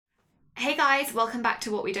guys, welcome back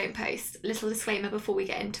to What We Don't Post. Little disclaimer before we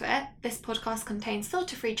get into it. This podcast contains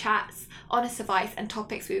filter-free chats, honest advice and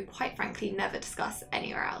topics we would quite frankly never discuss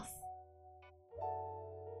anywhere else.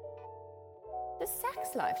 The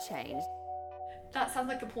sex life changed. That sounds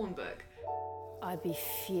like a porn book. I'd be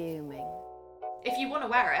fuming. If you want to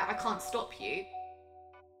wear it, I can't stop you.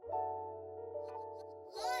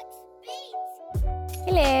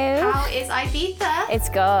 Hello. How is Ibiza? It's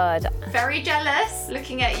good. Very jealous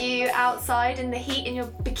looking at you outside in the heat in your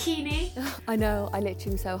bikini. I know, I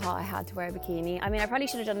literally am so hot I had to wear a bikini. I mean, I probably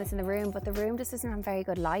should have done this in the room, but the room just doesn't have very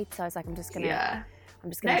good light, so I was like, I'm just gonna do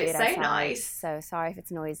it outside. Nice. So sorry if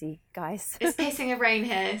it's noisy, guys. It's pissing of rain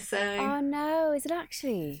here, so... Oh no, is it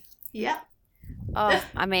actually? Yeah. Oh,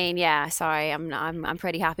 I mean, yeah, sorry, I'm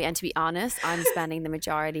pretty happy. And to be honest, I'm spending the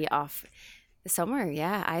majority of the summer,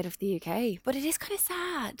 out of the UK. But it is kind of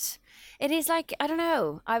sad. It is like, I don't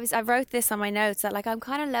know. I wrote this on my notes that like I'm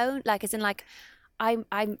kind of alone, like as in like I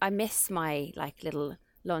miss my like little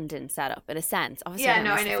London setup in a sense. Obviously, Yeah, I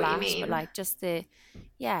no, I miss know the what you flash, mean. but like just the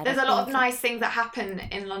There's a lot of nice things that happen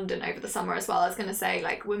in London over the summer as well. I was going to say,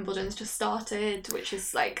 like, Wimbledon's just started, which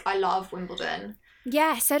is, like, I love Wimbledon.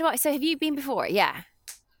 Yeah, so do I. So have you been before? Yeah.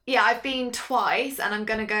 Yeah, I've been twice, and I'm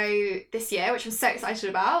going to go this year, which I'm so excited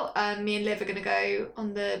about. Me and Liv are going to go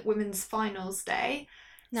on the women's finals day.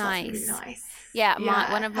 Nice. So that's really nice. Yeah,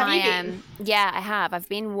 Have you been? Yeah, I have. I've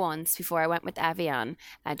been once before. I went with Evian.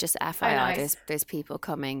 Just FYI, nice. there's people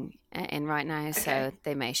coming in right now, so Okay.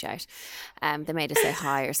 they may shout. They may just say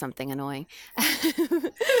hi or something annoying.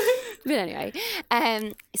 But anyway,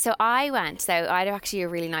 so I went. So I had actually a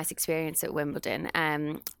really nice experience at Wimbledon.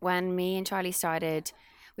 When me and Charlie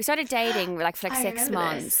we started dating like for like I 6 remember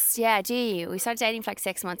months. this. Yeah, we started dating for like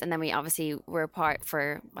 6 months, and then we obviously were apart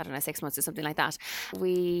for, I don't know, 6 months or something like that.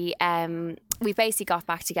 We basically got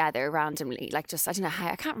back together randomly, like just, I don't know how,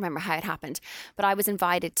 I can't remember how it happened, but I was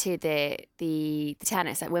invited to the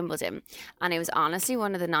tennis at Wimbledon, and it was honestly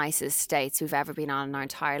one of the nicest dates we've ever been on in our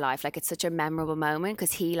entire life. Like, it's such a memorable moment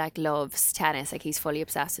because he like loves tennis, like he's fully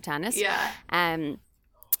obsessed with tennis. Yeah.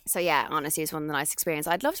 So yeah, honestly, it's one of the nice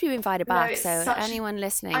experiences. I'd love to be invited back. it's So anyone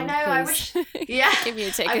listening, I know, please I wish... Yeah. give me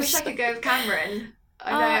a ticket. I wish I could go with Cameron.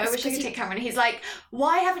 I know, I wish I could take Cameron. He's like,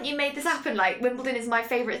 why haven't you made this happen? Like, Wimbledon is my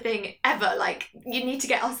favourite thing ever. Like, you need to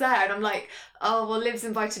get us there. And I'm like, oh, well, Liv's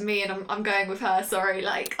invited me and I'm going with her. Sorry.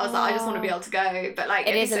 Like, I was like, I just want to be able to go. But like,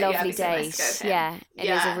 It is a lovely so nice date. to go with him. Yeah, it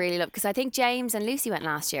is a really lovely, because I think James and Lucy went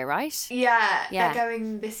last year, right? Yeah, Yeah. they're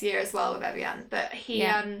going this year as well with Evian. But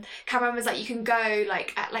Yeah. Cameron was like, you can go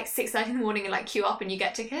like at like 6:30 in the morning and like queue up and you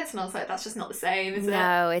get tickets. And I was like, that's just not the same, is it?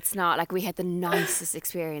 No, it's not. Like, we had the nicest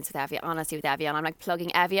experience with Evian, honestly, with Evian. I'm like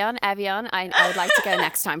plugging Evian. I would like to go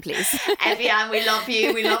next time, please. Evian, we love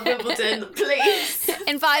you. We love Wimbledon. Please.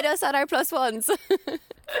 Invite us at our +1s.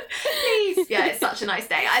 Please. Yeah, it's such a nice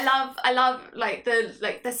day. I love like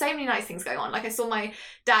there's so many nice things going on. Like, I saw my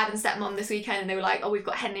dad and stepmom this weekend and they were like, oh, we've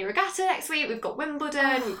got Henley Regatta next week, we've got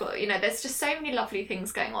Wimbledon, we've got, there's just so many lovely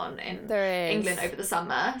things going on in There is. England over the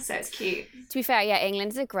summer, so it's cute. To be fair, yeah,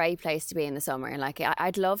 England is a great place to be in the summer. Like,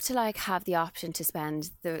 I'd love to like have the option to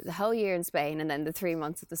spend the whole year in Spain and then the 3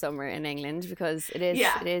 months of the summer in England, because it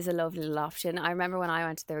is a lovely little option. I remember when I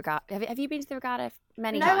went to the regatta. Have you been to the regatta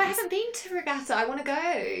many times? No, I haven't been to Regatta. I want to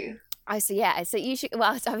go. So you should.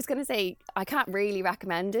 Well, I was going to say I can't really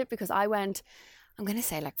recommend it because I went, I'm going to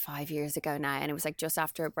say like 5 years ago now, and it was like just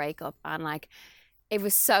after a breakup, and like it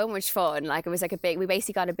was so much fun. Like, it was like we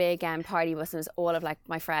basically got a big party bus, and it was all of like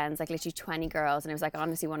my friends, like literally 20 girls, and it was like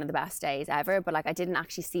honestly one of the best days ever. But like, I didn't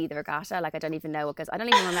actually see the regatta. Like, I don't even know, because I don't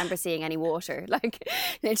even remember seeing any water. Like,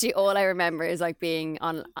 literally all I remember is like being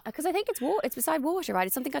on, because I think it's beside water, right?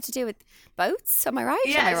 It's something got to do with boats. Am I right?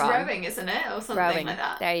 Yeah, Am I it's wrong? rowing, isn't it, or something Rowing. like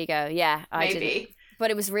that? There you go. Yeah, I didn't. Maybe.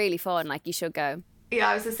 But it was really fun. Like, you should go. Yeah,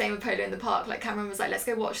 I was the same with polo in the park. Like, Cameron was like, let's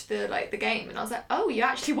go watch the game, and I was like, oh, you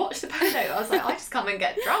actually watched the polo? I was like, I just come and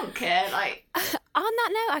get drunk here, like. On that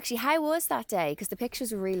note, actually, how was that day? Because the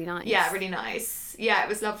pictures were really nice. Yeah, really nice. Yeah, it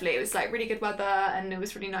was lovely. It was like really good weather, and it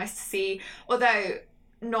was really nice to see. Although,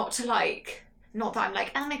 not that I'm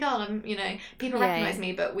like, oh my god, people recognise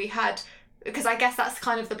me, but we had, because I guess that's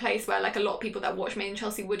kind of the place where like a lot of people that watch Made in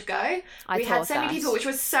Chelsea would go. We had so many people, which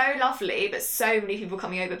was so lovely, but so many people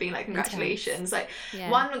coming over being like, congratulations. Like,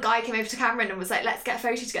 one guy came over to Cameron and was like, let's get a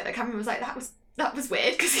photo together. Cameron was like, that was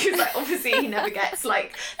weird, because he was like, obviously he never gets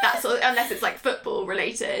like that sort of, unless it's like football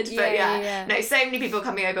related. But no, so many people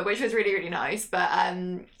coming over, which was really, really nice. But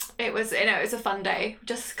it was a fun day.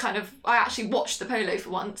 Just kind of, I actually watched the polo for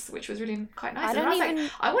once, which was really quite nice. I was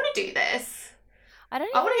like, I want to do this. I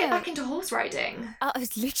don't I want to even get know. back into horse riding. I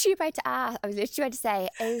was literally about to ask. I was literally about to say,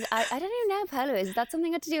 I don't even know how polo is. Is that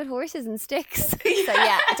something got to do with horses and sticks? So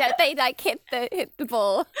yeah, don't they like hit the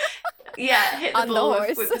ball? Yeah, hit the on ball the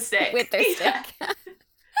horse with the stick. with their stick.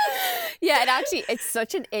 Yeah, it's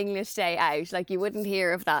such an English day out. Like you wouldn't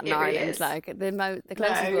hear of that in Really Ireland. is. Like the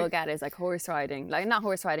closest we'll get is like horse riding, like not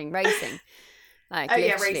horse riding, racing. Like yeah,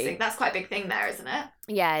 literally. racing. That's quite a big thing there, isn't it?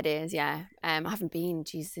 Yeah, it is. Yeah. I haven't been,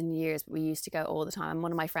 in years, but we used to go all the time. And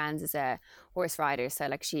one of my friends is a horse rider, so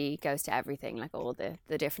like she goes to everything, like all the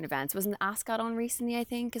different events. Wasn't Ascot on recently? I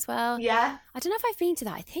think as well. Yeah. I don't know if I've been to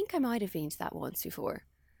that. I think I might have been to that once before.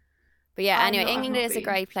 But yeah, anyway, England is a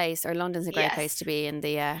great place, or London's a great place to be in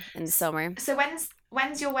the summer. So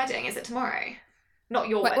when's your wedding? Is it tomorrow? Not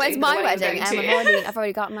your wedding. When's my wedding? I've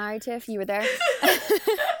already got married to, if you were there.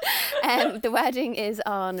 The wedding is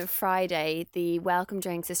on Friday. The welcome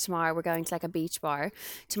drinks is tomorrow. We're going to like a beach bar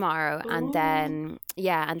tomorrow. Ooh. And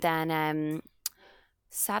then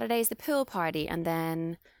Saturday's the pool party, and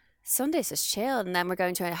then Sunday's just chill, and then we're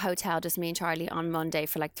going to a hotel, just me and Charlie, on Monday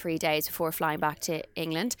for like 3 days before flying back to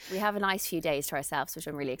England. We have a nice few days to ourselves, which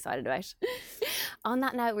I'm really excited about. On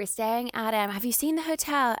that note, we're staying at have you seen the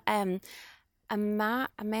hotel Amar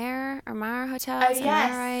Hotel? Oh, yes.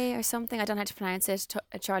 Amare or something. I don't know how to pronounce it.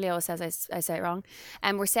 Charlie always says I say it wrong.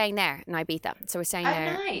 We're staying there in Ibiza, so we're staying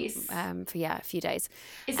there. Nice. For a few days.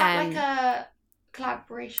 Is that like a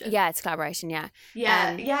collaboration? Yeah, it's collaboration. Yeah.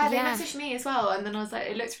 They messaged me as well, and then I was like,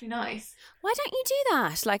 it looks really nice. Why don't you do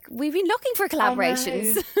that? Like, we've been looking for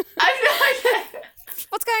collaborations. I know.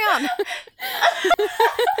 What's going on?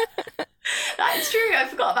 That's true. I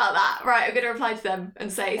forgot about that. Right, I'm going to reply to them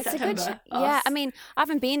and say it's September. Yeah, I mean, I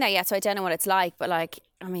haven't been there yet, so I don't know what it's like. But like,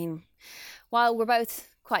 I mean, while we're both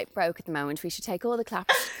quite broke at the moment, we should take all the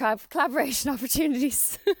collaboration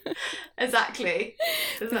opportunities. Exactly.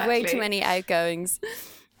 There's way too many outgoings.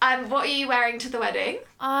 And what are you wearing to the wedding?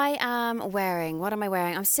 What am I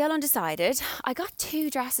wearing? I'm still undecided. I got 2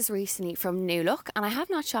 dresses recently from New Look, and I have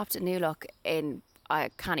not shopped at New Look I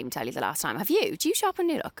can't even tell you the last time. Have you? Do you shop at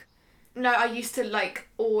New Look? No, I used to like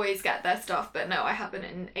always get their stuff, but no, I haven't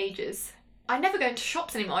in ages. I never go into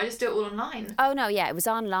shops anymore. I just do it all online. Oh no, yeah, it was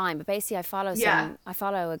online, but basically I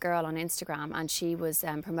follow a girl on Instagram, and she was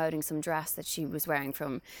promoting some dress that she was wearing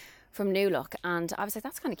from New Look, and I was like,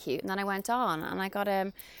 that's kind of cute. And then I went on and I got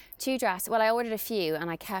 2 dresses. Well, I ordered a few and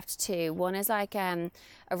I kept 2. One is like a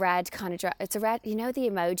red kind of dress. It's a red, you know the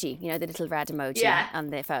emoji, the little red emoji on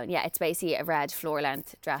the phone. Yeah, it's basically a red floor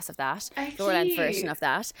length dress of that, floor length version of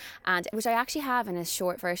that, and which I actually have in a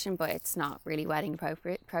short version, but it's not really wedding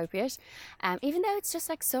appropriate. Even though it's just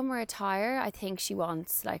like summer attire, I think she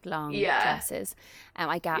wants like long dresses.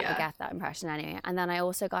 I get that impression anyway. And then I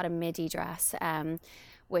also got a midi dress,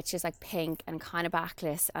 which is like pink and kind of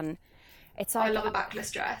backless, and it's like, I love a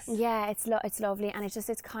backless dress. Yeah, it's lovely, and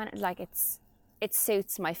it's kind of like it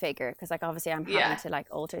suits my figure, because like obviously I'm having to like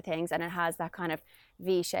alter things, and it has that kind of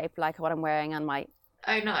V shape like what I'm wearing on my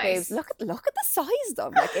boobs. Look at the size of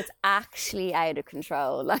them. Like, it's actually out of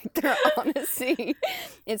control. Like, they're honestly,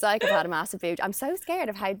 it's like I've had a massive boob. I'm so scared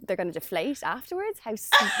of how they're going to deflate afterwards. How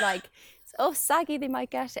like saggy they might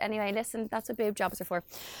get. Anyway, listen, that's what boob jobs are for.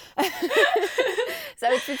 So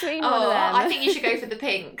it's between one of them. I think you should go for the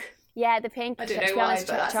pink. Yeah, the pink. I don't know why, but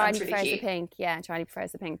that Charlie sounds really prefers cute. the pink. Yeah, Charlie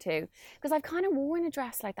prefers the pink too. Because I've kind of worn a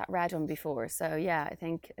dress like that red one before. So yeah, I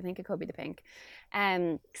think it could be the pink.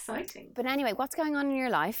 Exciting. But anyway, what's going on in your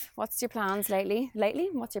life? What's your plans lately?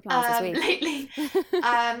 What's your plans this week? Lately, what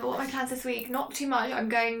are my plans this week? Not too much. I'm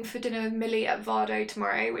going for dinner with Millie at Vardo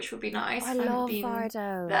tomorrow, which would be nice. I love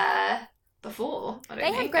Vardo. There before.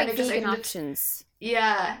 They have great vegan options.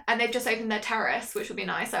 Yeah, and they've just opened their terrace, which will be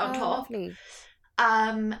nice, like on top. Lovely.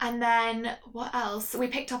 And then what else? We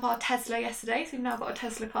picked up our Tesla yesterday, so we've now got a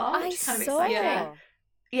Tesla car, which is kind of exciting.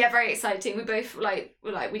 Yeah, very exciting. We both were like,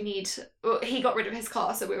 we need. Well, he got rid of his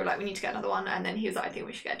car, so we were like, we need to get another one. And then he was like, I think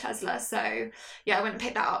we should get a Tesla. So yeah, I went and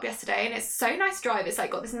picked that up yesterday, and it's so nice to drive. It's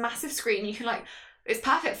like got this massive screen. You can like, it's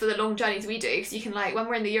perfect for the long journeys we do, because you can like, when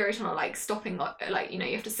we're in the Eurotunnel, like stopping, like, you know,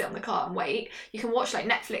 you have to sit on the car and wait. You can watch like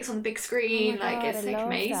Netflix on the big screen. Oh my God, it's like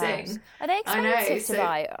amazing. That. Are they expensive to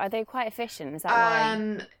buy? Are they quite efficient? Is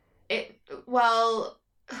that why?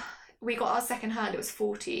 We got our second hand. It was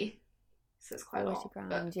 40. So it's quite a lot. 40 grand,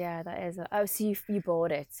 but... yeah, that is. So you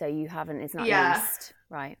bought it, so you haven't. It's not leased,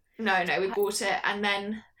 right? No, we bought it, and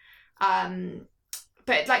then,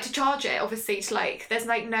 but like to charge it, obviously, to like, there's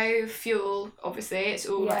like no fuel. Obviously, it's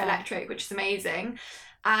all like electric, which is amazing,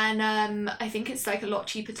 and I think it's like a lot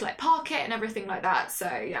cheaper to like park it and everything like that. So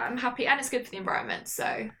yeah, I'm happy, and it's good for the environment.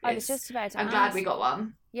 So I was just about to I'm glad we got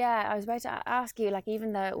one. Yeah, I was about to ask you, like,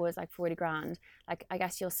 even though it was like 40 grand, like, I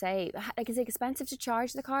guess you'll say, like, is it expensive to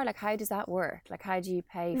charge the car? Like, how does that work? Like, how do you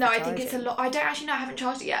pay No, for I think it's a charging? lot. I don't actually know. I haven't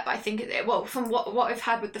charged it yet, but I think well, from what I've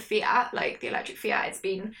had with the Fiat, like the electric Fiat, it's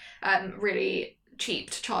been really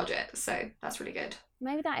cheap to charge it. So that's really good.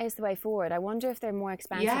 Maybe that is the way forward. I wonder if they're more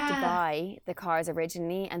expensive to Yeah, buy the cars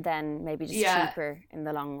originally and then maybe just yeah, cheaper in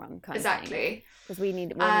the long run kind of thing. exactly. Because we'll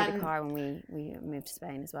need a car when we move to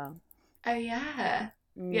Spain as well. Oh yeah, yeah,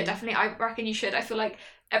 Mm, definitely. I reckon you should. I feel like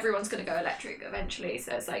everyone's gonna go electric eventually,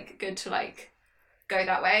 so it's like good to like go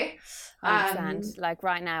that way. 100%. Like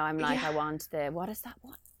right now, I'm like, Yeah. I want what is that?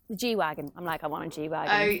 What? The G-Wagon. I'm like, I want a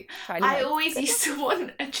G-Wagon. Oh, Charlie I Mate. always used to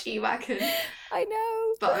want a G-Wagon, I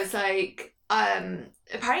know. but I was like,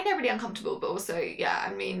 apparently they're really uncomfortable, but also, yeah,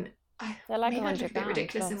 I mean, They're like maybe I'd look 100 a bit grand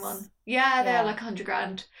ridiculous in plus. one. Yeah, they're Yeah. like 100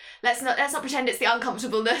 grand. Let's not pretend it's the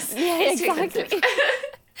uncomfortableness. Yeah, It's too exactly. expensive.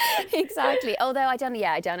 Exactly. Although I don't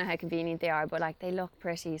know how convenient they are, but like they look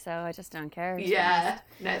pretty, so I just don't care. To be Yeah, honest.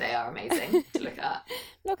 no, they are amazing to look at.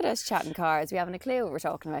 Look at us chatting cars. We haven't a clue what we're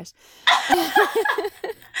talking about.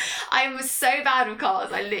 I'm so bad with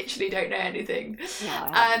cars. I literally don't know anything. No,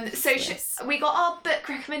 I haven't. So Yes. we got our book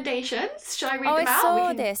recommendations. Should I read Oh, them I out?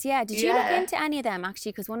 saw this. Yeah. Did you look Yeah. into any of them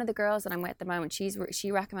actually? Because one of the girls that I'm with at the moment,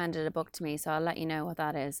 she recommended a book to me, so I'll let you know what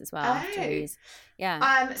that is as well after Oh. these.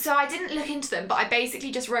 Yeah. So I didn't look into them, but I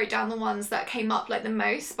basically just wrote down the ones that came up like the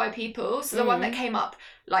most by people. So the one that came up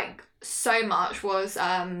like so much was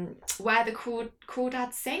Where the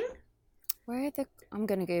Crawdads Sing. I'm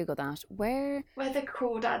gonna Google that. Where Where the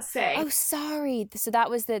Crawdads Sing. Oh, sorry. So that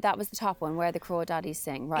was the top one, Where the Crawdaddies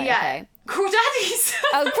Sing. Right, yeah. okay. Crawdaddies.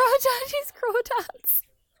 Oh, Crawdaddies, Crawdads.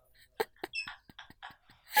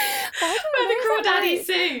 Where the Crawdaddies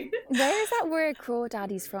Sing. Where is that word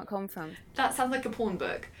Crawdaddies come from? That sounds like a porn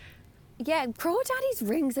book. Yeah, Crawdaddies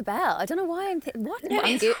rings a bell. I don't know why what? No,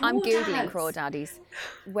 I'm, it's I'm googling Crawdads. Crawdaddies.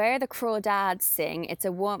 Where the Crawdads Sing. It's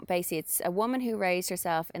it's a woman who raised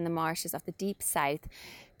herself in the marshes of the deep south,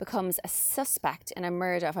 becomes a suspect in a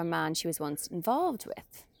murder of a man she was once involved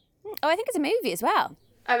with. Oh, I think it's a movie as well.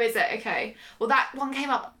 Oh, is it? Okay. Well, that one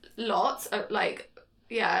came up lots,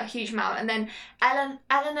 a huge amount. And then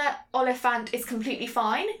Eleanor Oliphant is Completely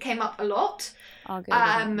Fine came up a lot. I'll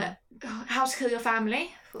Google that. How to Kill Your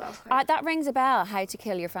Family. Well, that was quite... That rings a bell. How to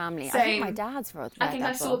Kill Your Family. I think Same. my dad's read I think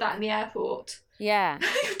that I saw book. that in the airport. Yeah.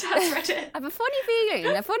 Your dad's read it. I have a funny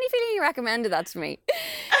feeling you recommended that to me.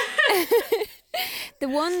 The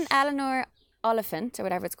one, Eleanor Oliphant, or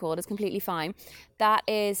whatever it's called, is Completely Fine. That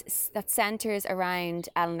centres around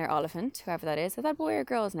Eleanor Oliphant, whoever that is. Is that boy or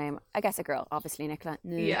girl's name? I guess a girl, obviously, Nicola.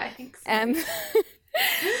 Yeah, I think so.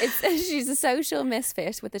 She's a social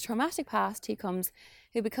misfit with a traumatic past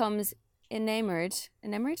who becomes enamored.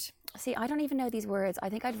 See, I don't even know these words. I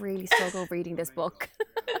think I'd really struggle reading this book.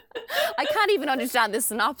 I can't even understand the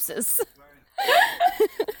synopsis.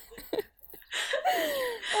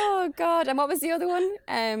 Oh God! And what was the other one?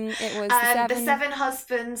 It was The Seven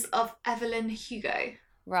Husbands of Evelyn Hugo.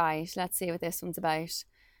 Right. Let's see what this one's about.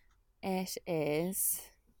 It is.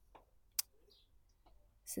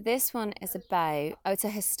 So this one is about. Oh, it's a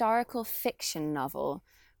historical fiction novel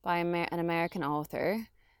by an American author.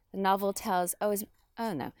 The novel tells.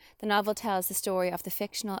 The novel tells the story of the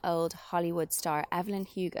fictional old Hollywood star Evelyn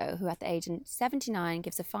Hugo, who at the age of 79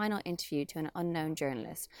 gives a final interview to an unknown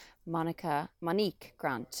journalist, Monique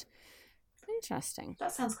Grant. Interesting.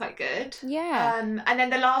 That sounds quite good. Yeah. And then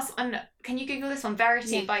the last one, can you Google this one?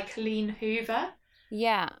 Verity Yeah. by Colleen Hoover.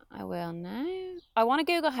 Yeah, I will now. I want to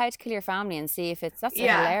Google How to Kill Your Family and see if that's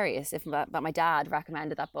Yeah. hilarious. If that my dad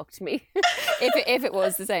recommended that book to me, if it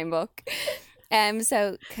was the same book.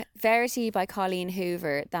 So Verity by Colleen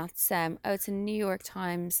Hoover. That's it's a New York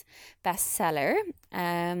Times bestseller.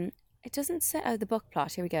 It doesn't say the book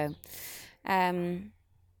plot. Here we go.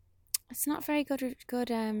 It's not very good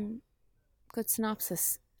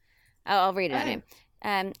synopsis. I'll read it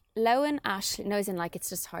anyway. Lo and Ashley. No, as in like it's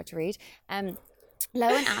just hard to read. Lo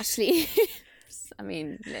and Ashley. I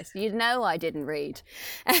mean, listen, you know I didn't read.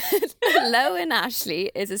 Lo and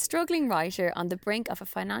Ashley is a struggling writer on the brink of a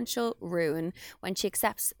financial ruin when she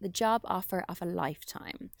accepts the job offer of a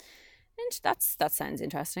lifetime. And that sounds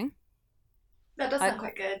interesting. That does sound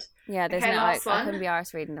quite good. Yeah, there's Okay, no. last I one. couldn't be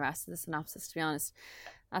arsed reading the rest of the synopsis, to be honest.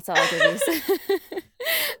 That's all I give you.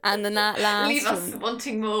 And then that last Leave us one.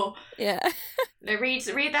 wanting more. Yeah. No, read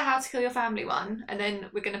the How to Kill Your Family one, and then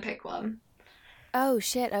we're gonna pick one. Oh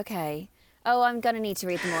shit. Okay. Oh, I'm going to need to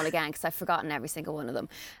read them all again because I've forgotten every single one of them.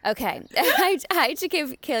 Okay. How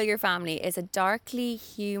to Kill Your Family is a darkly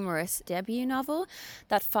humorous debut novel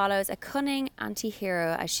that follows a cunning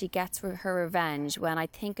anti-hero as she gets her revenge. When I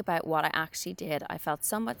think about what I actually did, I felt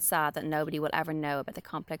somewhat sad that nobody will ever know about the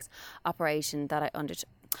complex operation that I undertook.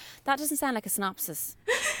 That doesn't sound like a synopsis.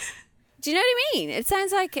 Do you know what I mean? It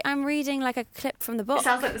sounds like I'm reading like a clip from the book. It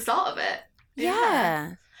sounds like the start of it.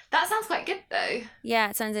 Yeah. That sounds quite good though. Yeah,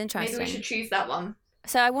 it sounds interesting. Maybe we should choose that one.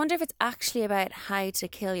 So I wonder if it's actually about how to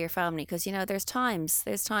kill your family, because you know there's times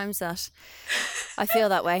that I feel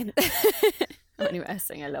that way. I'm only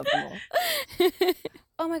messing. I love them all.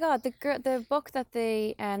 Oh my god, the book that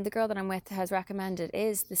the girl that I'm with has recommended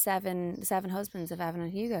is the seven husbands of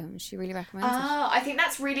Evelyn Hugo, and she really recommends it. I think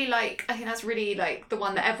that's really like the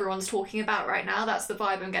one that everyone's talking about right now. That's the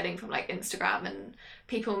vibe I'm getting from like Instagram and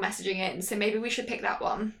people messaging it, and so maybe we should pick that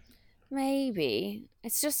one. Maybe.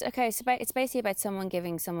 It's just okay, so it's basically about someone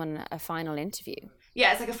giving someone a final interview.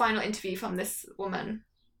 Yeah, it's like a final interview from this woman.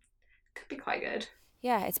 Could be quite good.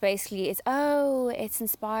 Yeah, it's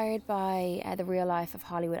inspired by the real life of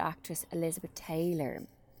Hollywood actress Elizabeth Taylor.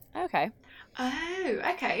 Okay. Oh,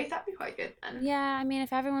 okay. That'd be quite good then. Yeah, I mean,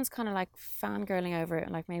 if everyone's kind of like fangirling over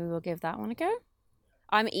it, like maybe we'll give that one a go.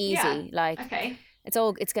 I'm easy. Yeah. Like, okay. It's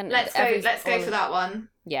gonna. Let's go for that one.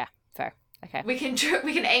 Yeah, fair. Okay. We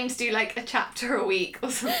can aim to do like a chapter a week or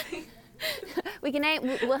something.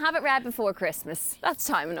 We'll have it read before Christmas. That's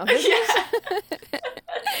time enough. Yeah.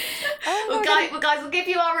 Well, guys, we'll give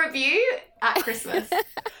you our review at Christmas.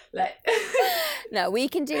 No, we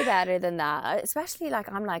can do better than that. Especially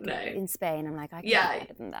like I'm like in Spain. I'm like I can do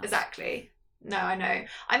better than that. Exactly. No, I know.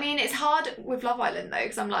 I mean, it's hard with Love Island though,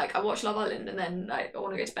 because I'm like I watch Love Island and then like I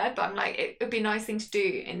want to go to bed, but I'm like it would be a nice thing to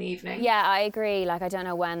do in the evening. Yeah, I agree. Like I don't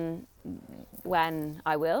know when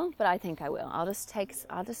I will, but I think I will. I think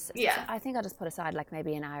I'll just put aside like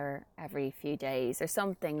maybe an hour every few days or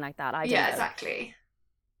something like that. I don't know. Exactly.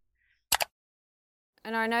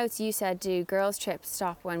 In our notes, you said, do girls' trips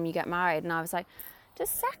stop when you get married? And I was like, does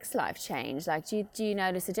sex life change? Like, do you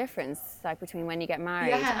notice a difference like between when you get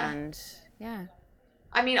married and yeah?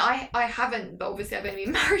 I mean, I haven't, but obviously I've only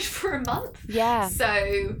been married for a month. Yeah.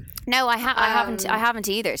 So no, I haven't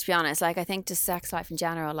either. To be honest, like I think just sex life in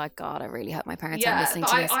general. Like God, I really hope my parents aren't listening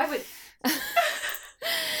to this. I would.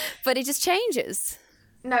 But it just changes.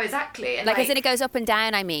 No, exactly. And like as in it goes up and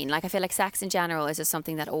down. I mean, like I feel like sex in general is just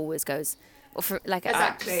something that always goes. Or for like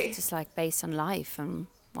exactly. Just like based on life and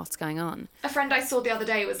what's going on. A friend I saw the other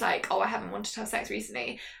day was like, "Oh, I haven't wanted to have sex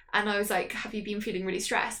recently," and I was like, "Have you been feeling really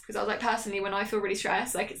stressed?" Because I was like, personally, when I feel really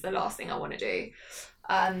stressed, like it's the last thing I want to do.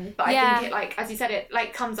 But I think it like as you said, it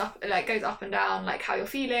like comes up, it, like goes up and down, like how you're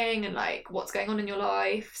feeling and like what's going on in your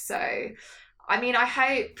life. So, I mean, I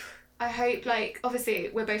hope like obviously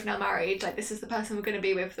we're both now married, like this is the person we're going to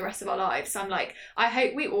be with for the rest of our lives, so I'm like I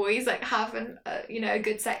hope we always like have a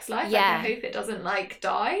good sex life. Like, I hope it doesn't like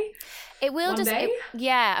die. It will one day.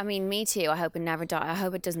 I mean me too. I hope it never die. I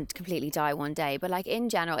hope it doesn't completely die one day, but like in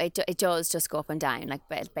general it does just go up and down, like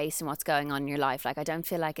based on what's going on in your life. Like I don't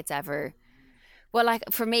feel like it's ever. Well, like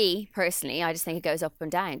for me personally, I just think it goes up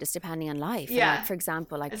and down just depending on life. Yeah. And like, for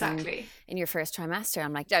example, like exactly. in your first trimester,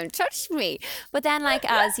 I'm like, don't touch me. But then like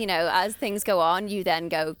as things go on, you then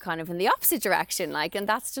go kind of in the opposite direction. Like, and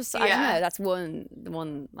that's just, I don't know, that's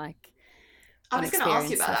one like. I was going to ask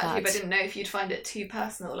you about that, but I didn't know if you'd find it too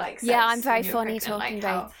personal. Like, sex yeah, I'm very funny pregnant, talking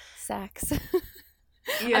about sex.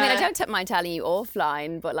 Yeah. I mean, I don't mind telling you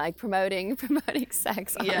offline, but like promoting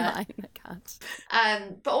sex online, I can't.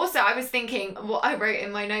 But also, I was thinking what I wrote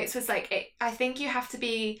in my notes was like, I think you have to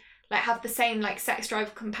be like have the same like sex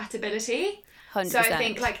drive compatibility. 100%. So I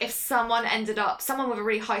think like if someone with a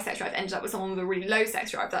really high sex drive ended up with someone with a really low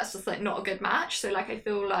sex drive, that's just like not a good match. So like I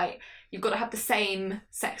feel like you've got to have the same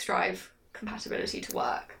sex drive compatibility to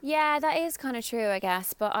work. Yeah, that is kind of true, I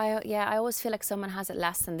guess. But I always feel like someone has it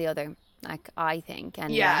less than the other. Like I think,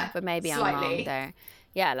 and but maybe slightly. I'm wrong there.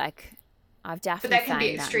 Yeah, like I've definitely but there can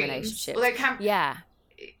be found extremes. That in relationships.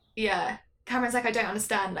 Yeah. Cameron's like, I don't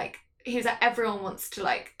understand. Like he was like, everyone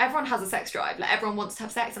has a sex drive. Like everyone wants to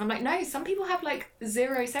have sex, and I'm like, no, some people have like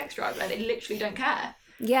zero sex drive. Like they literally don't care.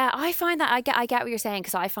 Yeah, I find that I get what you're saying,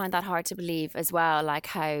 because I find that hard to believe as well. Like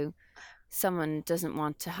how someone doesn't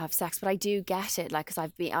want to have sex, but I do get it. Like because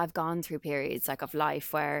I've gone through periods like of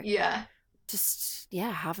life where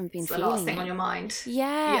haven't been it's the feeling last thing on your mind.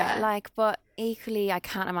 Yeah, like, but equally I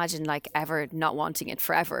can't imagine like ever not wanting it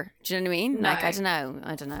forever. Do you know what I mean? No. Like I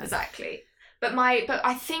don't know exactly. But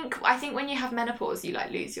I think when you have menopause you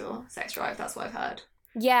like lose your sex drive. That's what I've heard.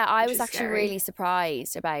 Yeah, I was actually scary. really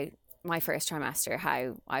surprised about my first trimester,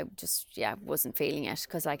 how I just wasn't feeling it,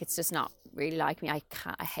 because like it's just not really like me.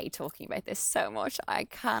 I hate talking about this so much. I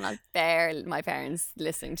cannot bear my parents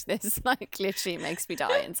listening to this. Like literally it makes me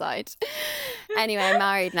die inside. Anyway, I'm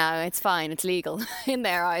married now. It's fine. It's legal in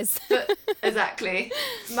their eyes. But, exactly.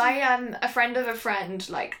 My a friend of a friend,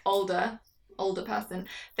 like older person,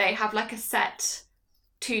 they have like a set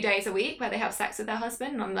 2 days a week where they have sex with their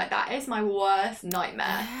husband, and I'm like, that is my worst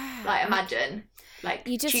nightmare. Yeah. Like imagine. Like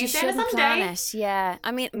you Tuesday shouldn't to Sunday. plan it. Yeah,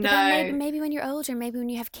 I mean, but No. then maybe when you're older, maybe when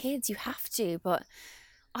you have kids, you have to. But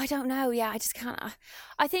I don't know. Yeah, I just can't.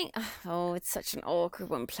 I think it's such an awkward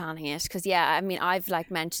one planning it, because I mean, I've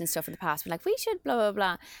like mentioned stuff in the past, but like we should blah blah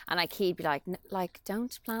blah, and like he'd be like,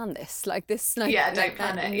 don't plan this. Like this. Like, don't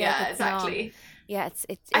plan it. Yeah, exactly. Yeah,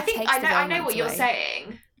 it I think takes I know what away. you're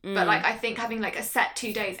saying. But like I think having like a set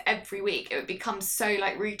 2 days every week, it would become so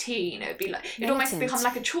like routine. It would be like it'd almost become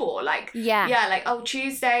like a chore. Like like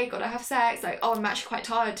Tuesday gotta have sex. Like I'm actually quite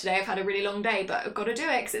tired today. I've had a really long day, but I've got to do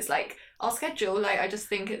it because it's like our schedule. Like I just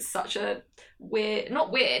think it's such a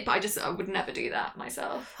not weird, but I would never do that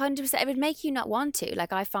myself. 100%. It would make you not want to.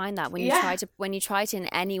 Like I find that when you try to in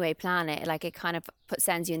any way plan it, like it kind of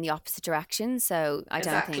sends you in the opposite direction. So I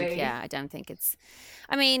don't think it's.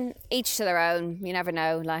 I mean, each to their own. You never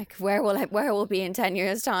know. Like where we'll be in 10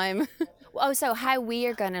 years' time. So how we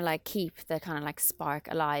are gonna like keep the kind of like spark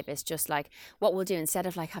alive is just like what we'll do instead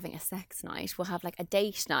of like having a sex night, we'll have like a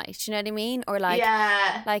date night. Do you know what I mean? Or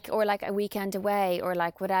like or like a weekend away, or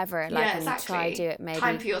like whatever. Like exactly. Try to do it maybe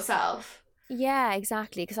time for yourself. Yeah,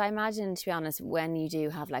 exactly. Because I imagine, to be honest, when you do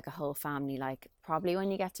have like a whole family, like probably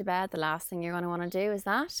when you get to bed, the last thing you're going to want to do is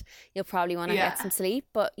that. You'll probably want to get some sleep,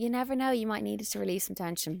 but you never know. You might need it to release some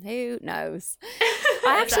tension. Who knows?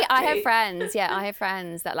 I have friends. Yeah, I have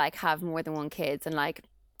friends that like have more than one kids, and like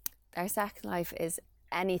their sex life is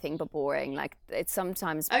anything but boring. Like it's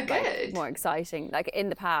sometimes like, more exciting. Like in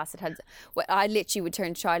the past, I literally would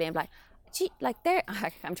turn to Charlie and be like, gee, like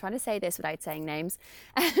I'm trying to say this without saying names.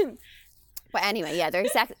 But anyway, their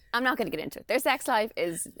sex. I'm not going to get into it. Their sex life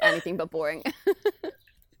is anything but boring.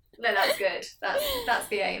 No, that's good. That's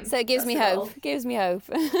the aim. So it gives me hope. Gives me hope.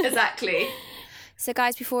 Exactly. So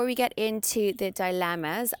guys, before we get into the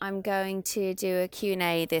dilemmas, I'm going to do a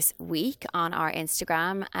Q&A this week on our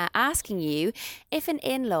Instagram asking you, if an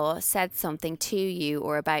in-law said something to you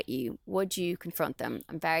or about you, would you confront them?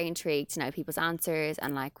 I'm very intrigued to know people's answers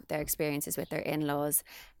and like their experiences with their in-laws,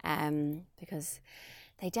 because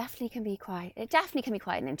it definitely can be quite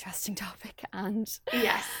an interesting topic. And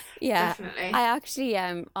yes, definitely. I actually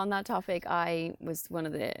on that topic, I was one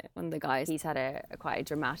of the guys. He's had a quite a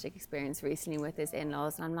dramatic experience recently with his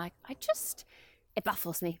in-laws, and I'm like, it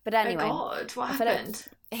baffles me. But anyway, oh God, what happened?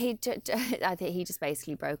 I think he just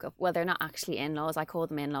basically broke up. Well, they're not actually in-laws. I call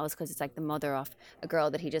them in-laws because it's like the mother of a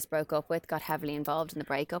girl that he just broke up with got heavily involved in the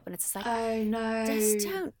breakup, and it's just like, oh no, just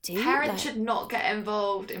don't do. Parents should not get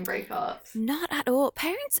involved in breakups. Not at all.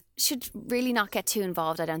 Parents should really not get too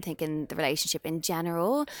involved, I don't think, in the relationship in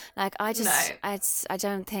general. Like I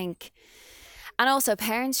don't think, and also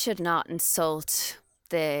parents should not insult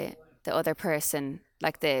the other person,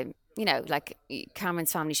 like like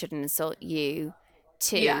Cameron's family shouldn't insult you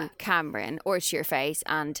to Cameron or to your face,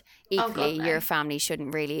 and equally your family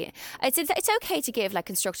shouldn't really. It's okay to give like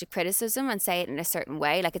constructive criticism and say it in a certain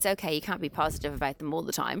way. Like it's okay, you can't be positive about them all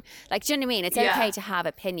the time. Like, do you know what I mean? It's okay to have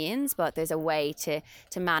opinions, but there's a way to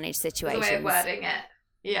manage situations. There's a way of wording it.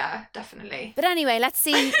 Yeah, definitely. But anyway, let's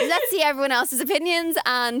see everyone else's opinions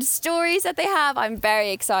and stories that they have. I'm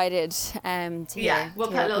very excited to hear. We'll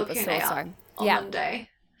put a little Q&A up on Monday.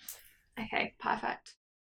 Okay, perfect.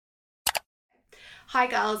 Hi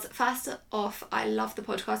girls, first off, I love the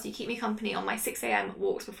podcast. You keep me company on my 6 a.m.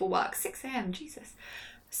 walks before work. 6 a.m, Jesus.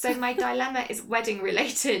 So my dilemma is wedding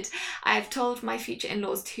related. I have told my future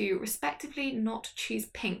in-laws to respectively not choose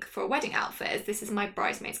pink for a wedding outfit, as this is my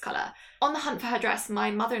bridesmaid's colour. On the hunt for her dress,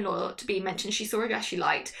 my mother-in-law to be mentioned she saw a dress she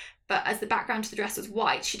liked, but as the background to the dress was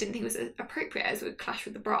white, she didn't think it was appropriate as it would clash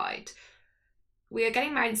with the bride. We are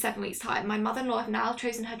getting married in 7 weeks' time. My mother-in-law have now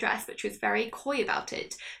chosen her dress, but she was very coy about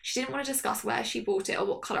it. She didn't want to discuss where she bought it or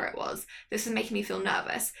what colour it was. This was making me feel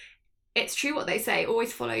nervous. It's true what they say,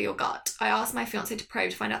 always follow your gut. I asked my fiancé to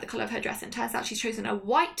probe to find out the colour of her dress, and it turns out she's chosen a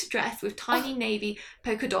white dress with tiny navy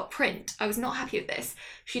polka dot print. I was not happy with this.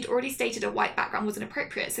 She'd already stated a white background wasn't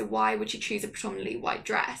appropriate, so why would she choose a predominantly white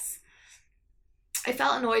dress? I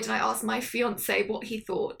felt annoyed and I asked my fiancé what he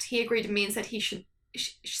thought. He agreed with me and said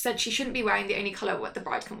said she shouldn't be wearing the only colour what the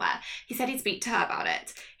bride can wear. He said he'd speak to her about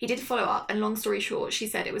it. He did follow up, and long story short, she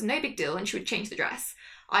said it was no big deal and she would change the dress.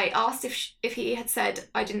 I asked if he had said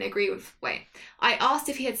I didn't agree with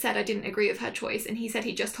her choice, and he said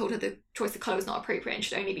he just told her the choice of colour was not appropriate and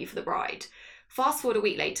should only be for the bride. Fast forward a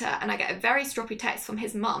week later, and I get a very stroppy text from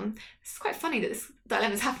his mum. This is quite funny that this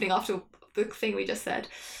dilemma is happening after the thing we just said,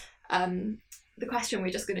 the question we're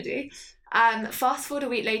just going to do. Fast forward a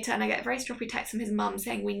week later, and I get a very stroppy text from his mum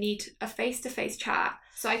saying we need a face-to-face chat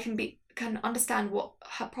so I can understand what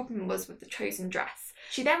her problem was with the chosen dress.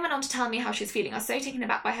 She then went on to tell me how she was feeling. I was so taken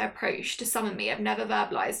aback by her approach to summon me. I've never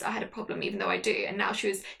verbalised I had a problem, even though I do, and now she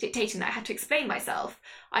was dictating that I had to explain myself.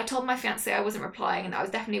 I told my fiancé I wasn't replying and that I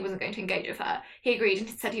definitely wasn't going to engage with her. He agreed and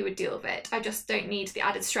said he would deal with it. I just don't need the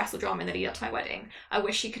added stress or drama in the lead up to my wedding. I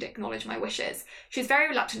wish she could acknowledge my wishes. She was very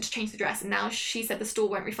reluctant to change the dress, and now she said the store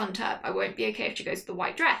won't refund her. I won't be okay if she goes with the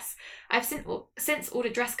white dress. I've since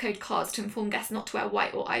ordered dress code cards to inform guests not to wear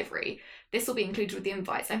white or ivory. This will be included with the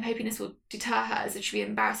invites. I'm hoping this will deter her, as it should be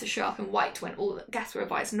embarrassed to show up in white when all the guests were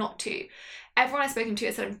advised not to. Everyone I've spoken to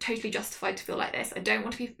has said I'm totally justified to feel like this. I don't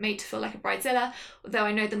want to be made to feel like a bridezilla, although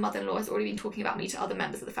I know the mother-in-law has already been talking about me to other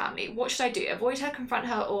members of the family. What should I do? Avoid her, confront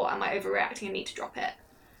her, or am I overreacting and need to drop it?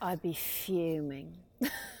 I'd be fuming.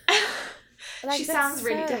 She sounds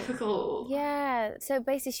really difficult. Yeah. So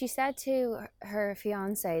basically she said to her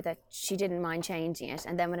fiancé that she didn't mind changing it,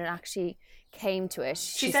 and then when it actually came to it,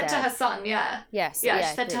 she said to her son, Yes. She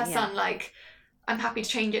said to her son, like, I'm happy to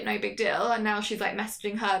change it, no big deal. And now she's like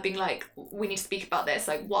messaging her being like, we need to speak about this,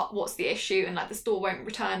 like what's the issue, and like the store won't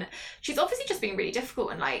return. She's obviously just being really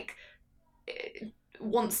difficult and like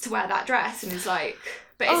wants to wear that dress and is like,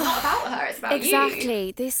 but it's not about her, it's about you.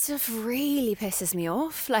 Exactly. This stuff really pisses me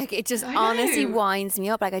off. Like, it just honestly winds me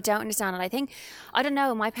up. Like, I don't understand it. I don't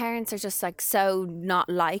know, my parents are just like so not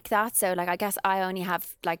like that. So like, I guess I only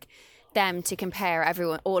have like them to compare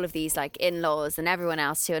all of these like in-laws and everyone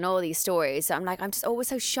else to, and all these stories. So I'm just always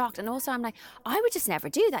so shocked. And also I'm like, I would just never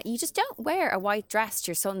do that. You just don't wear a white dress to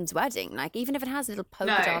your son's wedding, like even if it has little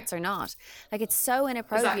polka dots or not. Like, it's so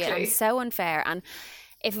inappropriate and so unfair. And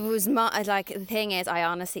if it was like, the thing is, I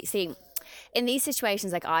honestly see in these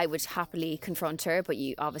situations, like, I would happily confront her, but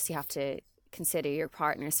you obviously have to consider your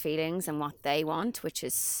partner's feelings and what they want, which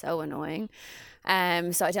is so annoying.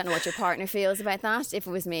 So I don't know what your partner feels about that. If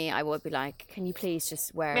it was me, I would be like, can you please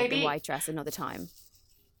just wear the white dress another time?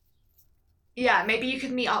 Yeah, maybe you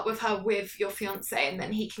could meet up with her with your fiance, and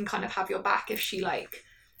then he can kind of have your back if she like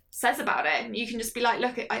says about it, and you can just be like,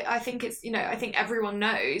 look, I think it's, I think everyone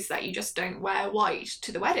knows that you just don't wear white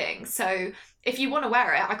to the wedding, so if you want to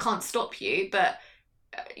wear it, I can't stop you, but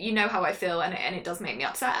you know how I feel, and it does make me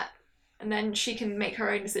upset. And then she can make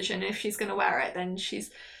her own decision. If she's going to wear it, then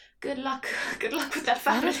she's good luck with that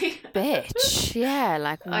family. What a bitch. Yeah,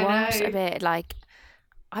 like, what a bit. Like,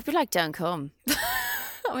 I'd be like, don't come.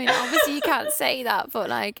 I mean, obviously you can't say that,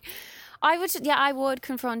 but like, I would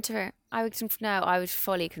confront her. I would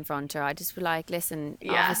fully confront her. I'd just be like, listen,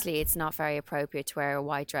 obviously it's not very appropriate to wear a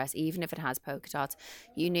white dress, even if it has polka dots.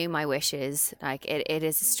 You knew my wishes. Like, it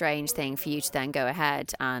is a strange thing for you to then go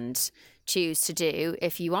ahead and choose to do.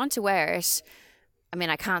 If you want to wear it, I mean,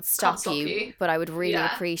 I can't stop you, but I would really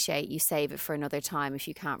appreciate you save it for another time if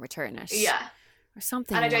you can't return it. Yeah. Or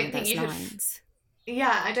something and along those lines.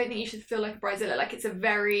 I don't think you should feel like a bridezilla. Like,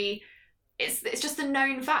 it's just a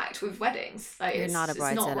known fact with weddings. Like, You're not a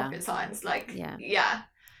bridezilla. It's not rocket science. Like,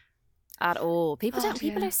 at all. People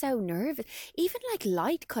are so nervous. Even like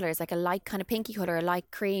light colours, like a light kind of pinky colour, or light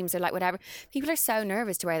creams, or like whatever. People are so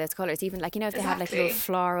nervous to wear those colours. Even like, if they have like little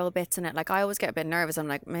floral bits in it. Like, I always get a bit nervous. I'm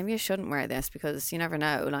like, maybe I shouldn't wear this, because you never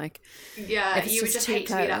know. Like, you would just hate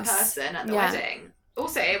to be that person at the wedding.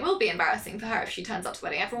 Also, it will be embarrassing for her if she turns up to the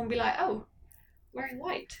wedding. Everyone will be like, oh, wearing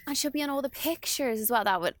white. And she'll be on all the pictures as well.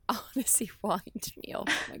 That would honestly wind me up.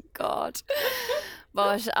 Oh my God.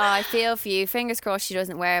 But I feel for you. Fingers crossed she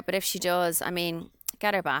doesn't wear it. But if she does, I mean,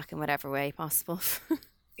 get her back in whatever way possible.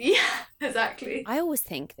 Yeah, exactly. I always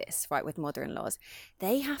think this, right, with mother-in-laws.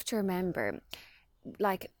 They have to remember,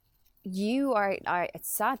 like, you are it's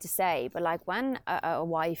sad to say, but like, when a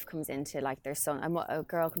wife comes into like their son, a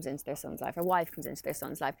girl comes into their son's life, a wife comes into their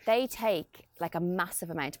son's life, they take like a massive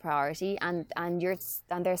amount of priority, and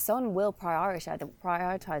their son will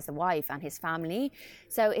prioritize the wife and his family.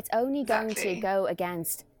 So it's only going to go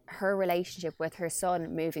against her relationship with her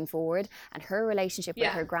son moving forward, and her relationship with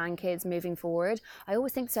her grandkids moving forward. I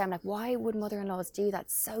always think so. I'm like, why would mother-in-laws do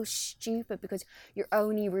that? So stupid, because you're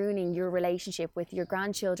only ruining your relationship with your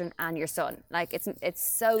grandchildren and your son. Like, it's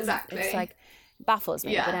so it's like baffles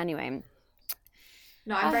me. But anyway.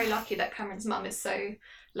 No, I'm very lucky that Cameron's mum is so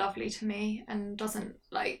lovely to me and doesn't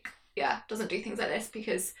do things like this,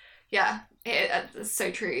 because it's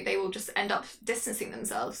so true. They will just end up distancing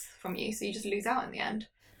themselves from you, so you just lose out in the end.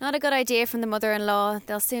 Not a good idea from the mother-in-law.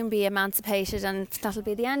 They'll soon be emancipated and that'll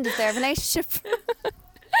be the end of their relationship.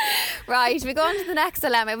 Right, we go on to the next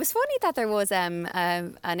dilemma. It was funny that there was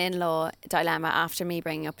an in-law dilemma after me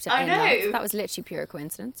bringing up I know. That was literally pure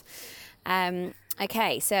coincidence.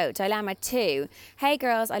 Okay, so dilemma 2. Hey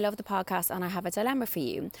girls, I love the podcast and I have a dilemma for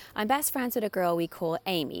you. I'm best friends with a girl we call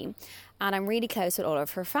Amy and I'm really close with all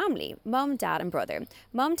of her family, mum, dad and brother.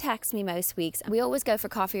 Mum texts me most weeks and we always go for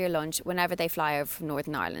coffee or lunch whenever they fly over from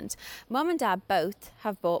Northern Ireland. Mum and dad both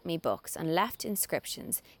have bought me books and left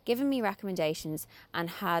inscriptions, given me recommendations and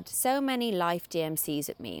had so many life DMCs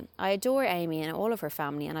with me. I adore Amy and all of her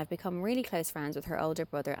family and I've become really close friends with her older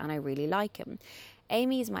brother and I really like him.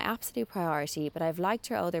 Amy is my absolute priority, but I've liked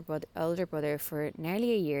her older brother for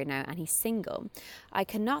nearly a year now and he's single. I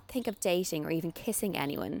cannot think of dating or even kissing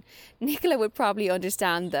anyone. Nicola would probably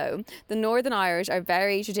understand though. The Northern Irish are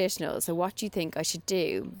very traditional, so what do you think I should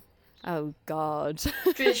do? Oh God.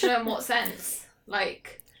 Traditional in what sense?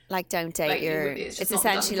 Like don't date like your... It's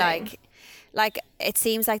essentially like it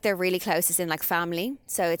seems like they're really close as in like family.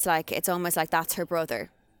 So it's like, it's almost like that's her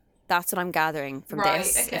brother. That's what I'm gathering from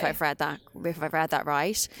this. Okay. If I've read that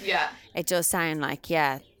right. Yeah. It does sound like,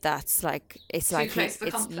 yeah, that's like, it's Too like, close for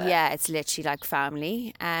comfort. yeah, it's literally like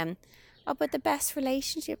family. But the best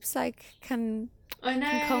relationships can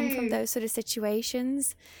come from those sort of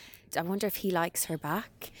situations. I wonder if he likes her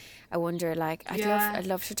back. I wonder, like, I'd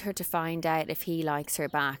love for her to find out if he likes her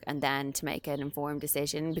back and then to make an informed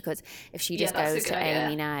decision. Because if she just goes to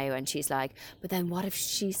Amy now and she's like, but then what if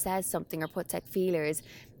she says something or puts out feelers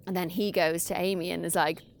and then he goes to Amy and is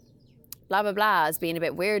like, blah, blah, blah, is being a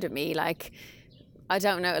bit weird at me. Like, I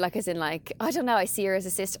don't know, like, as in, like, I don't know, I see her as a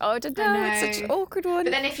sister. Oh, I don't know, it's such an awkward one. But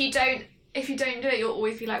then if you don't do it, you'll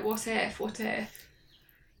always be like, what if?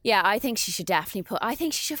 Yeah, I think she should definitely put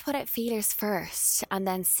out feelers first and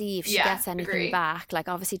then see if she gets anything back. Like,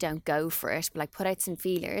 obviously don't go for it, but like put out some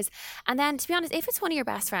feelers. And then, to be honest, if it's one of your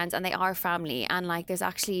best friends and they are family and like there's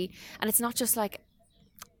actually, and it's not just like,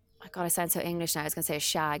 oh God, I sound so English now. I was going to say a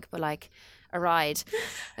shag, but like a ride.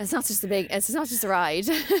 It's not just a ride.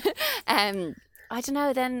 I don't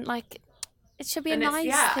know, then like it should be a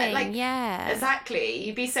nice thing. Like, yeah. Exactly.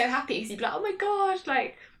 You'd be so happy because you'd be like, oh my God,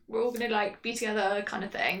 like we're all going to like be together kind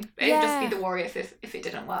of thing. But it would just be the worry if it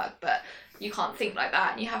didn't work. But you can't think like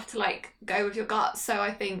that and you have to like go with your gut. So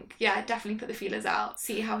I think, definitely put the feelers out,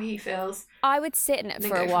 see how he feels. I would sit in it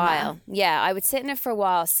for a while. Yeah, I would sit in it for a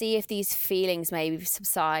while, see if these feelings maybe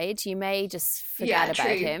subside. You may just forget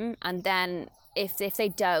about him. And then if they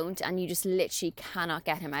don't and you just literally cannot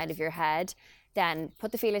get him out of your head, then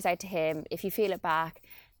put the feelers out to him. If you feel it back,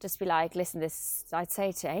 just be like, listen, I'd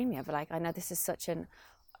say to Amy, I'd be like, I know this is such an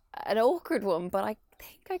awkward one, but I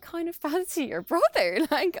think I kind of fancy your brother.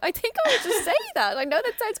 Like, I think I would just say that. I know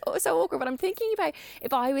that sounds so awkward, but I'm thinking about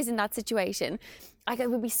if I was in that situation, like it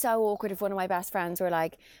would be so awkward if one of my best friends were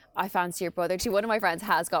like, I fancy your brother. One of my friends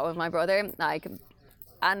has got with my brother, like,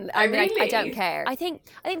 and I mean, I don't care. I think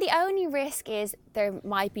the only risk is there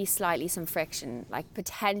might be slightly some friction, like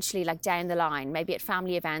potentially like down the line, maybe at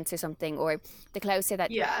family events or something, or the closer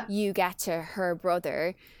that you get to her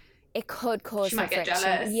brother, it could cause some friction. She might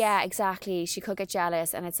get jealous. Yeah, exactly. She could get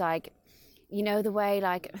jealous, and it's like, you know, the way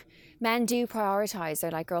like men do prioritize their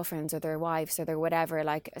like girlfriends or their wives or their whatever,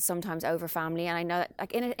 like sometimes over family. And I know that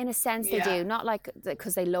like in a sense they do, not like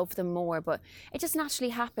because they love them more, but it just naturally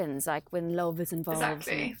happens like when love is involved,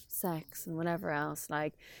 and sex and whatever else.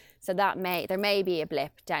 Like, so there may be a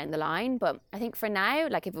blip down the line, but I think for now,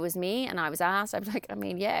 like if it was me and I was asked, I'd be like, I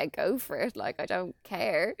mean, yeah, go for it. Like, I don't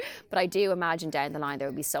care. But I do imagine down the line there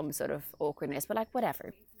would be some sort of awkwardness, but like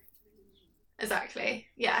whatever. Exactly.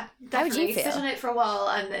 Yeah, definitely. How would you feel? Sit on it for a while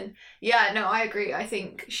and then, no, I agree. I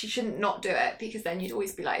think she shouldn't not do it because then you'd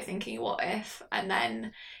always be like thinking, what if? And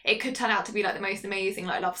then it could turn out to be like the most amazing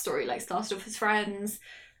like love story, like started off as friends,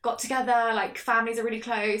 got together, like families are really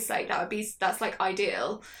close, like that's like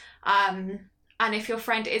ideal. And if your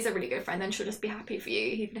friend is a really good friend, then she'll just be happy for you,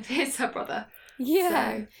 even if it's her brother.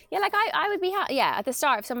 Yeah. So. Yeah, like I would be happy. Yeah, at the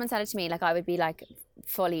start, if someone said it to me, like I would be like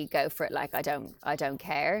fully go for it. Like I don't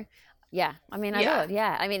care. Yeah, I mean, I would.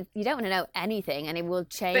 Yeah, I mean, you don't want to know anything, and it will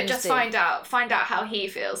change. But just find out how he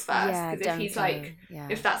feels first. Yeah, because if he's like,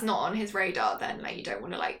 if that's not on his radar, then like you don't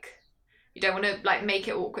want to like make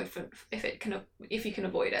it awkward if you can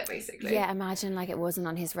avoid it, basically. Yeah, imagine like it wasn't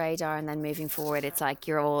on his radar, and then moving forward, it's like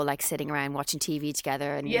you're all like sitting around watching TV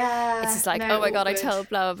together, and it's just like, oh my God, I told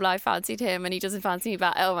blah blah blah I fancied him, and he doesn't fancy me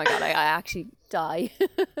back. Oh my God, I actually die.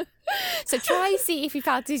 So try see if he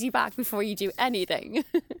fancies you back before you do anything.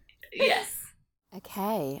 Yes.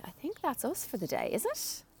 Okay, I think that's us for the day, is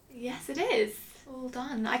it? Yes, it is. All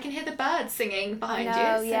done. I can hear the birds singing behind you.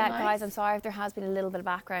 Oh, So yeah, nice. guys, I'm sorry if there has been a little bit of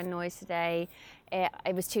background noise today.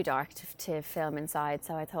 It was too dark to film inside,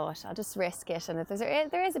 so I thought I'll just risk it. And if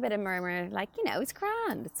there is a bit of murmur, like, you know, it's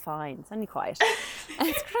grand, it's fine, it's only quiet.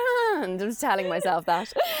 It's grand, I'm just telling myself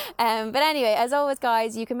that. But anyway, as always,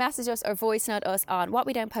 guys, you can message us or voice note us on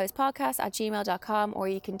whatwedon'tpostpodcast@gmail.com, or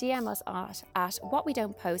you can DM us at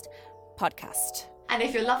whatwedon'tpostpodcast. And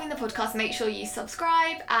if you're loving the podcast, make sure you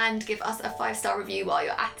subscribe and give us a 5-star review while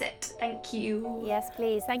you're at it. Thank you. Yes,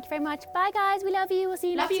 please. Thank you very much. Bye, guys. We love you. We'll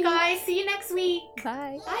see you next week. Love you guys. See you next week.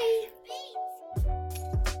 Bye. Bye.